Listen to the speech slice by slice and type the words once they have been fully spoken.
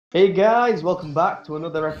Hey guys, welcome back to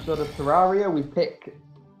another episode of Terraria. We pick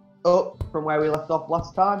up from where we left off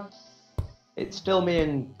last time. It's still me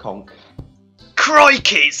and Conk.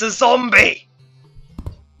 Crikey, it's a zombie!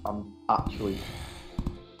 I'm actually...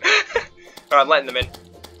 Alright, I'm letting them in.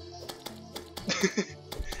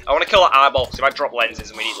 I want to kill that eyeball because if I drop lenses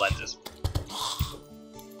and we need lenses.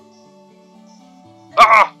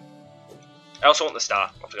 Ah! I also want the star.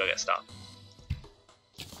 I have to go get a star.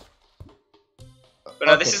 But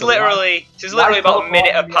no, this is literally about a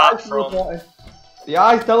minute apart from. The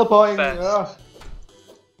eye's teleporting.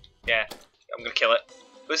 Yeah, I'm gonna kill it.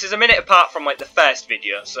 But this is a minute apart from like the first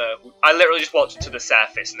video, so I literally just walked to the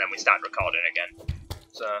surface and then we started recording again.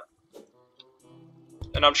 So,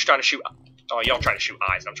 and I'm just trying to shoot. Oh, you're trying to shoot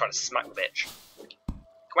eyes, and I'm trying to smack the bitch.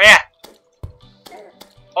 Come here.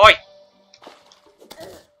 Oi!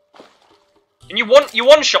 And you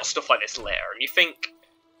one-shot stuff like this later, and you think.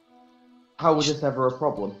 How was this ever a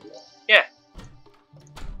problem? Yeah.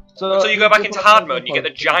 So until you go back into hard mode and you get the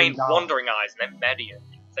giant wandering eyes and then Medi and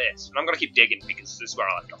this. And I'm gonna keep digging because this is where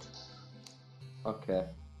I left off. Okay.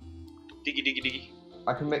 Diggy diggy diggy.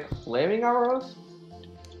 I can make flaming arrows?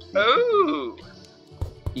 Ooh!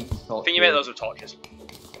 I think you make those with torches.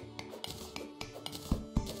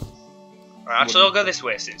 Alright, actually I'll go this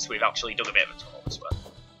way since we've actually dug a bit of a tunnel this way.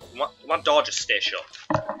 My door just stay shut.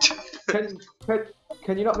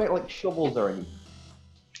 Can you not make like shovels or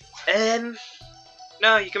anything?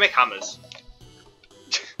 No, you can make hammers.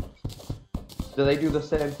 Do they do the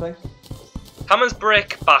same thing? Hammers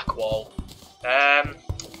break back wall.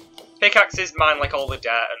 Pickaxes mine like all the dirt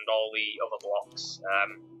and all the other blocks.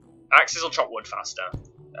 Axes will chop wood faster.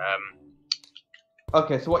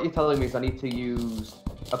 Okay, so what you're telling me is I need to use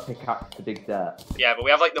a pickaxe to dig dirt. Yeah, but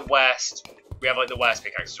we have like the worst. We have like the worst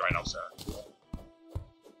pickaxes right now, so.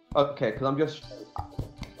 Okay, because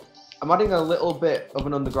I'm adding a little bit of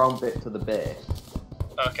an underground bit to the base.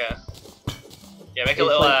 Okay. Yeah, make a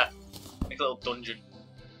little dungeon.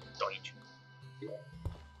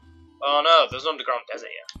 Oh no, there's an underground desert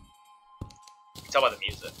here. You can tell by the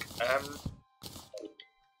music.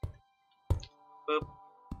 Boop,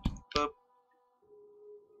 boop.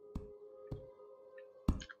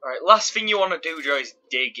 Alright, last thing you want to do, Joe, is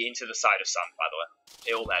dig into the side of sand, by the way.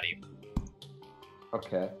 It will let you.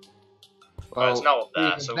 Okay. Well, it's now up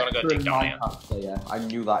there, so we're gonna go dig down here. Yeah, I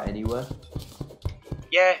knew that anyway.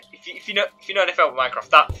 Yeah, if you know anything about Minecraft,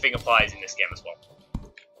 that thing applies in this game as well.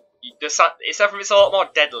 It's a lot more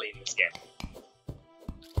deadly in this game.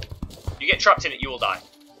 You get trapped in it, you will die.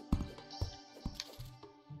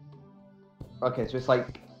 Okay, so it's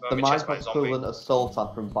like the Minecraft equivalent of Sultan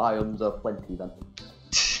from Biomes of Plenty then.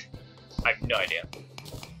 I have no idea.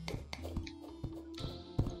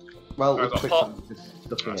 Well, I've got pot.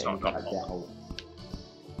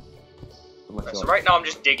 Right, so right now I'm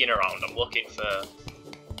just digging around. I'm looking for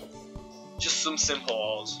just some simple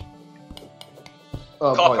ores.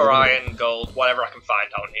 Copper, iron, gold, whatever I can find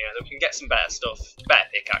down here. Then we can get some better stuff, better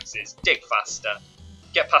pickaxes, dig faster,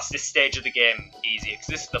 get past this stage of the game easier, because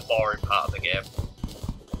this is the boring part of the game.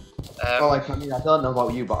 Well, I mean, I don't know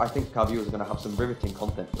about you, but I think our viewers are going to have some riveting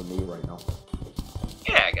content from me right now.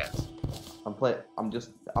 Yeah, I guess. I'm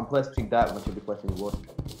placing dirt when I should be placing wood.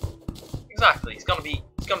 Exactly. It's gonna be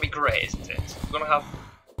great, isn't it? We're gonna have.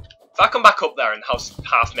 If I come back up there and the house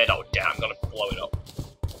half made out of dirt, I'm gonna blow it up.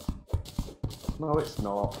 No, it's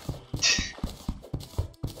not.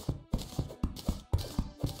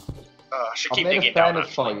 Oh, I should keep digging down. I've made a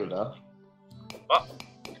furnace for you, though. What?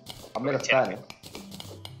 I made a furnace.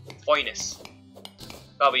 Furnace.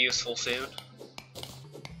 That'll be useful soon.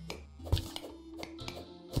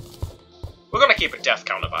 We're gonna keep a death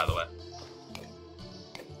counter, by the way.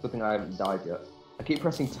 Good thing I haven't died yet. I keep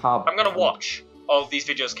pressing tab. I'm gonna watch all of these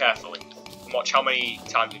videos carefully and watch how many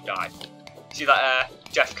times we've died. See that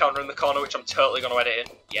death counter in the corner, which I'm totally gonna edit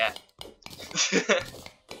in? Yeah.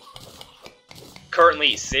 Currently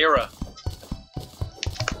it's 0.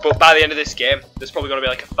 But by the end of this game, there's probably gonna be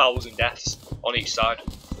like 1,000 deaths on each side.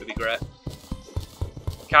 It'd be great.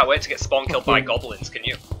 Can't wait to get spawn killed by goblins, can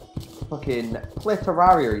you? Fucking play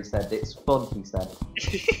Terraria, he said. It's fun, he said.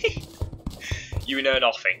 You know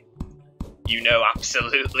nothing. You know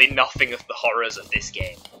absolutely nothing of the horrors of this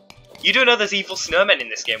game. You do know there's evil snowmen in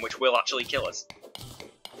this game which will actually kill us.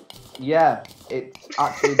 Yeah, it's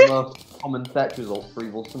actually the most common search result for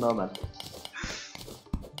evil snowmen.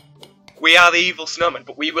 We are the evil snowmen,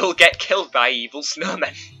 but we will get killed by evil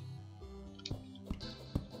snowmen.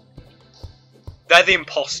 They're the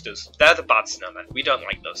imposters. They're the bad snowmen. We don't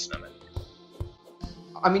like those snowmen.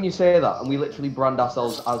 I mean, you say that, and we literally brand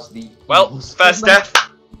ourselves as the... Well, first death.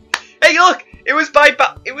 Hey, look! It was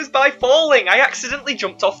by falling. I accidentally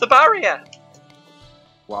jumped off the barrier.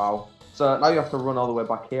 Wow. So now you have to run all the way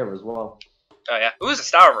back here as well. Oh yeah. It was a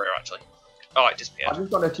star over here actually. Oh, it disappeared. I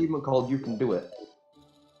just got an achievement called "You Can Do It."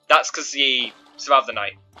 That's because he survived the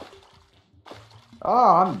night.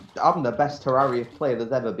 Oh, I'm the best Terraria player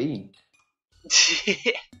there's ever been.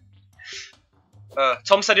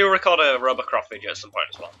 Tom said he'll record a Robocraft video at some point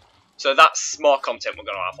as well. So that's more content we're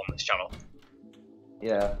going to have on this channel.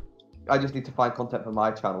 Yeah. I just need to find content for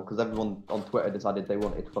my channel because everyone on Twitter decided they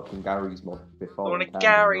wanted fucking Gary's mod before. I want a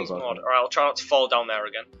Gary's mod. Alright, I'll try not to fall down there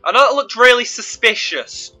again. I know it looked really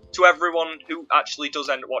suspicious to everyone who actually does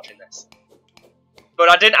end up watching this. But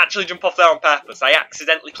I didn't actually jump off there on purpose. I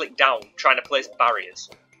accidentally clicked down trying to place barriers.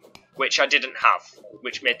 Which I didn't have.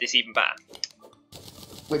 Which made this even better.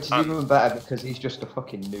 Which is even better because he's just a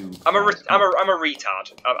fucking noob. I'm a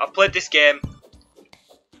retard. I've played this game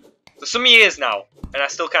for some years now, and I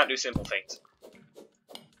still can't do simple things.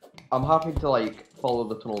 I'm happy to like follow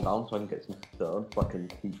the tunnel down so I can get some stone so I can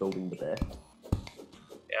keep building the base.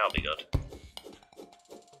 Yeah, that'll be good.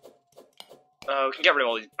 We can get rid of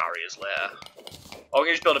all these barriers later. Or we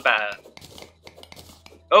can just build a better...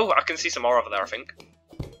 Oh, I can see some more over there, I think.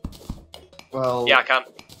 Well... Yeah, I can.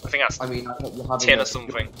 I think that's I mean, I think you're having tin or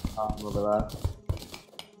something. Over there.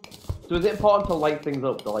 So is it important to light things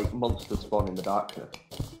up to like monsters spawn in the darkness?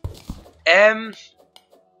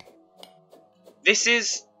 This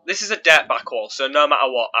is a dirt back wall, so no matter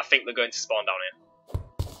what, I think they're going to spawn down here.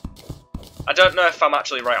 I don't know if I'm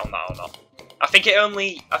actually right on that or not. I think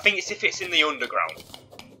it's if it's in the underground.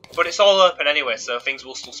 But it's all open anyway, so things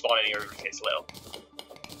will still spawn in here if it's lit up.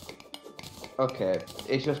 Okay,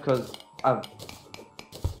 it's just because I've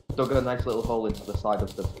dug a nice little hole into the side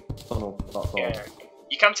of the tunnel, that's all. Yeah.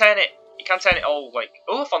 You can turn it all like...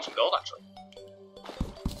 Oh, I found some gold actually.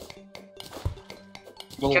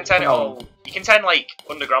 You can turn it all... You can turn like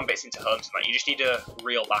underground bits into homes and that. You just need a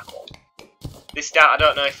real back wall. This start, I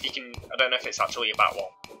don't know if it's actually a back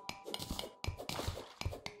wall.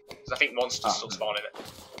 Because I think monsters still spawn in it.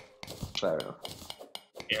 Fair enough.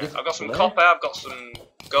 Yeah, I've got some copper, I've got some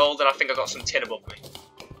gold, and I think I've got some tin above me.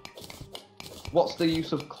 What's the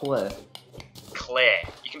use of clay? Clay.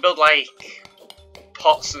 You can build like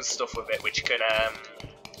pots and stuff with it, which can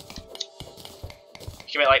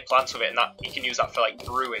you can make like plants with it, and that you can use that for like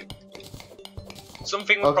brewing.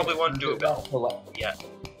 Something we probably won't do a bit. Yeah.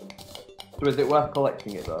 So is it worth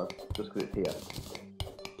collecting it though, just because it's here?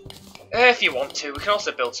 If you want to, we can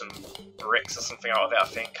also build some bricks or something out of it. I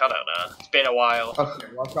think. I don't know. It's been a while. Okay,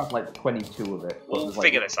 well, I've got like 22 of it. We'll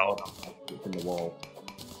figure this out. It's in the wall.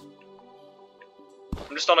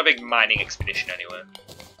 I'm just on a big mining expedition anyway,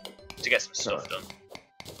 to get some stuff done.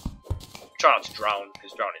 Try not to drown,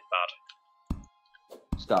 because drowning is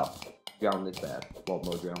bad. Stop. Drown is bad. One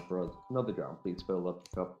more drown for us. Another drown, please fill up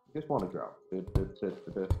the cup. Just want to drown.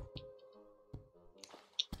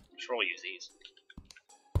 Just roll use these.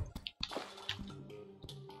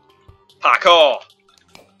 Parkour!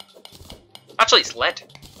 Actually, it's lead.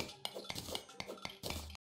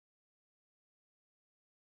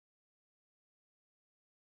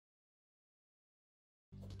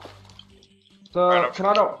 So, can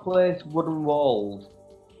I not place wooden walls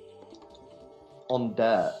on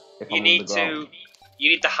dirt? You need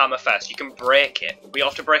the hammer first. You can break it. We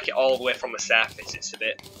have to break it all the way from the surface. It's a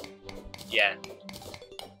bit... Yeah.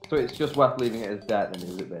 So it's just worth leaving it as dirt then,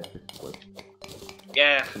 is it, basically?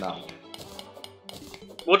 Yeah. No.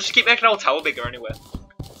 We'll just keep making our tower bigger anyway.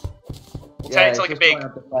 We'll turn it into like a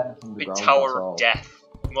big tower of death.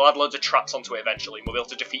 And we'll add loads of traps onto it eventually. We'll be able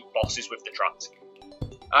to defeat bosses with the traps.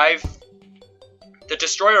 The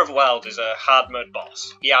Destroyer of World is a hard mode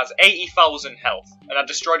boss. He has 80,000 health, and I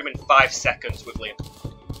destroyed him in 5 seconds with Liam.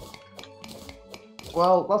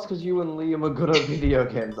 Well, that's because you and Liam are good at video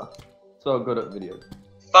games. So good at videos.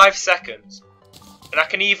 5 seconds. And I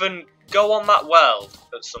can even go on that world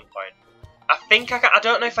at some point. I think I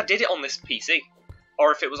don't know if I did it on this PC,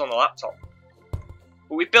 or if it was on the laptop.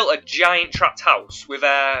 But we built a giant trapped house with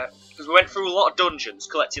because we went through a lot of dungeons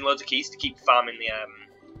collecting loads of keys to keep farming the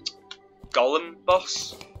Golem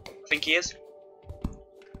boss, I think he is.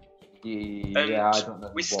 Yeah, and I don't know.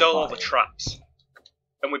 We stole all the traps,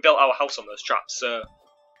 and we built our house on those traps. So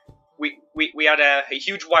we had a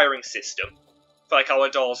huge wiring system for like our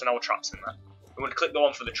doors and our traps in there. We would click the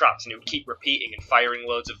one for the traps, and it would keep repeating and firing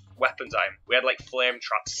loads of weapons at him. We had like flame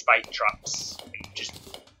traps, spike traps,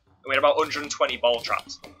 and we had about 120 ball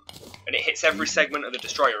traps, and it hits every segment of the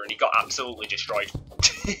destroyer, and he got absolutely destroyed.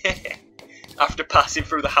 After passing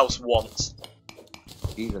through the house once.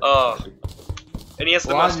 Jesus. Oh. And he has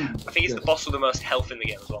the most... I think he's the boss with the most health in the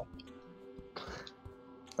game as well.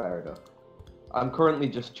 Fair enough. I'm currently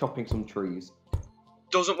just chopping some trees.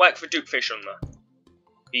 Doesn't work for Duke Fish on there.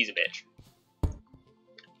 He's a bitch.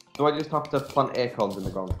 Do I just have to plant acorns in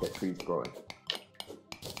the ground to get trees growing?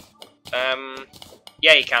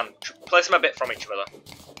 Yeah, you can. Place them a bit from each other,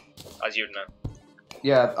 as you'd know.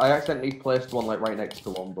 Yeah, I accidentally placed one like right next to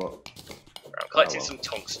one, but... Right, I'm collecting some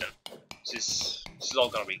tungsten. This is all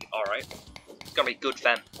gonna be alright. It's gonna be good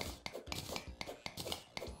fun.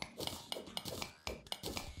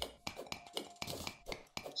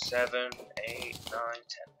 Seven, 8, 9,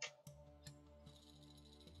 10.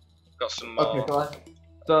 Got some more. Okay,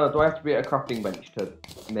 so do I have to be at a crafting bench to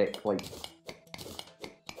make like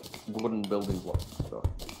wooden building blocks and stuff?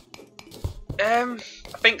 I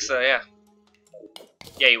think so, yeah.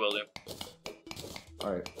 Yeah, you will do.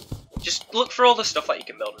 Alright. Just look for all the stuff that you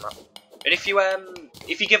can build on that. And if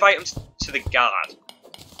you give items to the guard,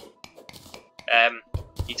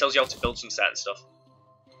 he tells you how to build some certain stuff.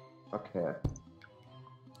 Okay.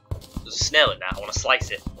 There's a snail in there, I want to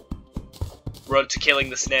slice it. Run to killing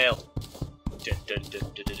the snail. Dun, dun, dun,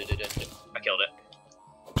 dun, dun, dun, dun, dun. I killed it.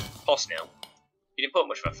 Poor snail. You didn't put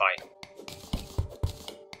much of a fight.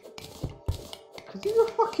 Cause he's a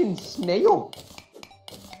fucking snail.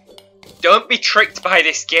 Don't be tricked by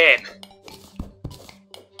this game.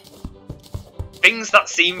 Things that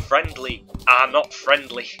seem friendly are not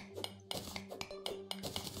friendly.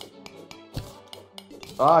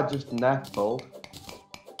 Ah, just netball.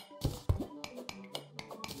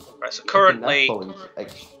 Right, so currently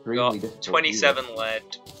extremely got 27 lead,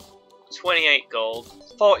 28 gold,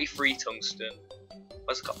 43 tungsten.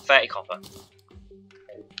 What's it got? 30 copper.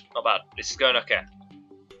 Not bad. This is going okay.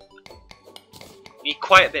 Need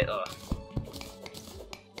quite a bit though.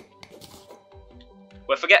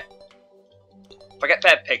 Well, if I get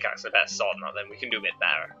better pickaxe and better sword now, then we can do a bit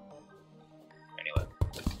better. Anyway.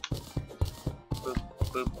 Boop,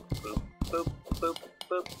 boop, boop, boop, boop,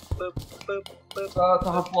 boop, boop, boop, boop.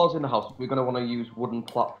 To have floors in the house, we're gonna want to use wooden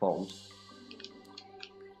platforms.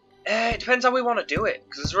 It depends how we want to do it,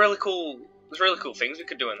 because there's really cool things we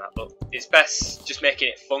could do in that, but it's best just making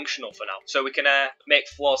it functional for now. So we can make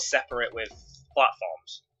floors separate with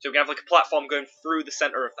platforms. So we can have like a platform going through the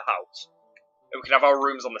center of the house. And we can have our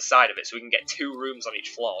rooms on the side of it, so we can get 2 rooms on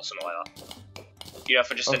each floor, or something like that. You know,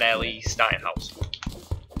 for just an early starting house.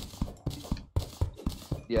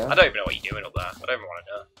 Yeah. I don't even know what you're doing up there. I don't even want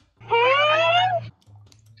to know.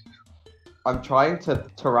 I'm trying to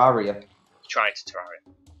Terraria. Trying to Terraria.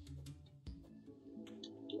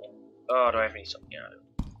 Oh, do I have any something?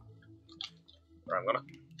 Yeah. Right, I'm gonna.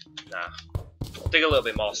 Nah. I'll dig a little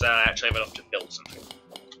bit more so I actually have enough to build something.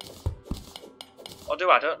 Or do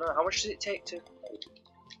I? I don't know. How much does it take to?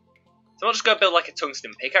 So I'll just go build like a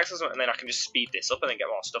tungsten pickaxe or something, and then I can just speed this up and then get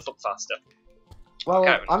more stuff up faster. Well,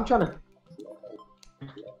 I'm trying to.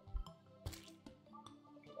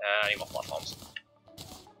 I need more platforms.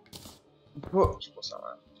 But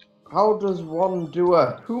how does one do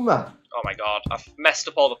a Huma? Oh my god, I've messed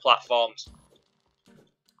up all the platforms. Oh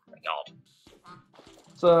my god.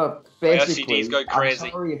 So basically, my OCD's going crazy.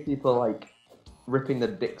 I'm sorry if people are like ripping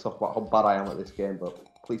their dicks off about how bad I am at this game, but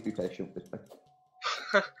please be patient with me.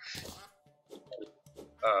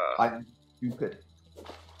 I'm stupid.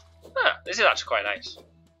 This is actually quite nice.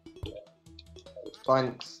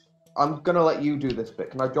 Thanks. I'm gonna let you do this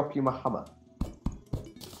bit. Can I drop you my hammer?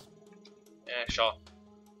 Yeah, sure.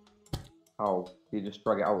 How? You just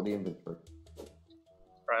drag it out of the inventory.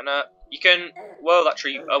 Right, you can. Whoa, that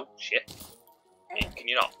tree. Oh shit. Can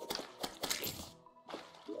you not?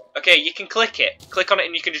 Okay, you can click it. Click on it,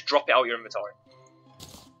 and you can just drop it out of your inventory.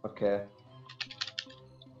 Okay.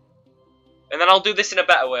 And then I'll do this in a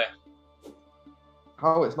better way.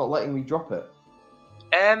 How? It's not letting me drop it.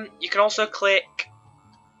 You can also click.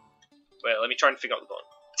 Wait, let me try and figure out the button.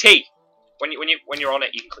 T. When you're on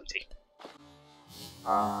it, you can click T.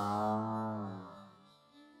 Ah.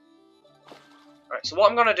 Right. So what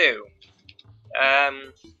I'm gonna do.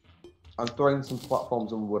 I'm throwing some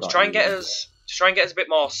platforms and wood. To try and get us a bit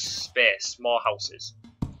more space, more houses.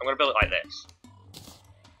 I'm gonna build it like this.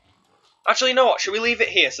 Actually, you know what? Should we leave it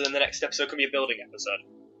here so then the next episode can be a building episode?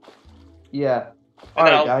 Yeah.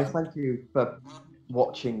 Alright, guys. Thank you for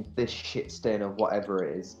watching this shit stain of whatever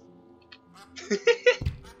it is.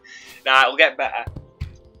 Nah, it'll get better.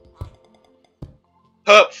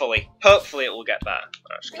 Hopefully it will get better.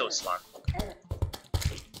 Alright, just kill this slime.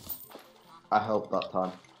 I hope that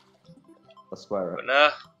time. I swear it. But no,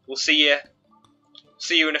 we'll see you.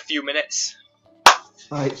 See you in a few minutes.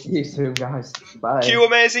 Right, see you soon, guys. Bye. Cue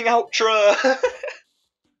amazing outro.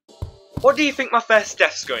 What do you think my first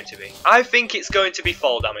death's going to be? I think it's going to be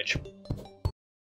fall damage.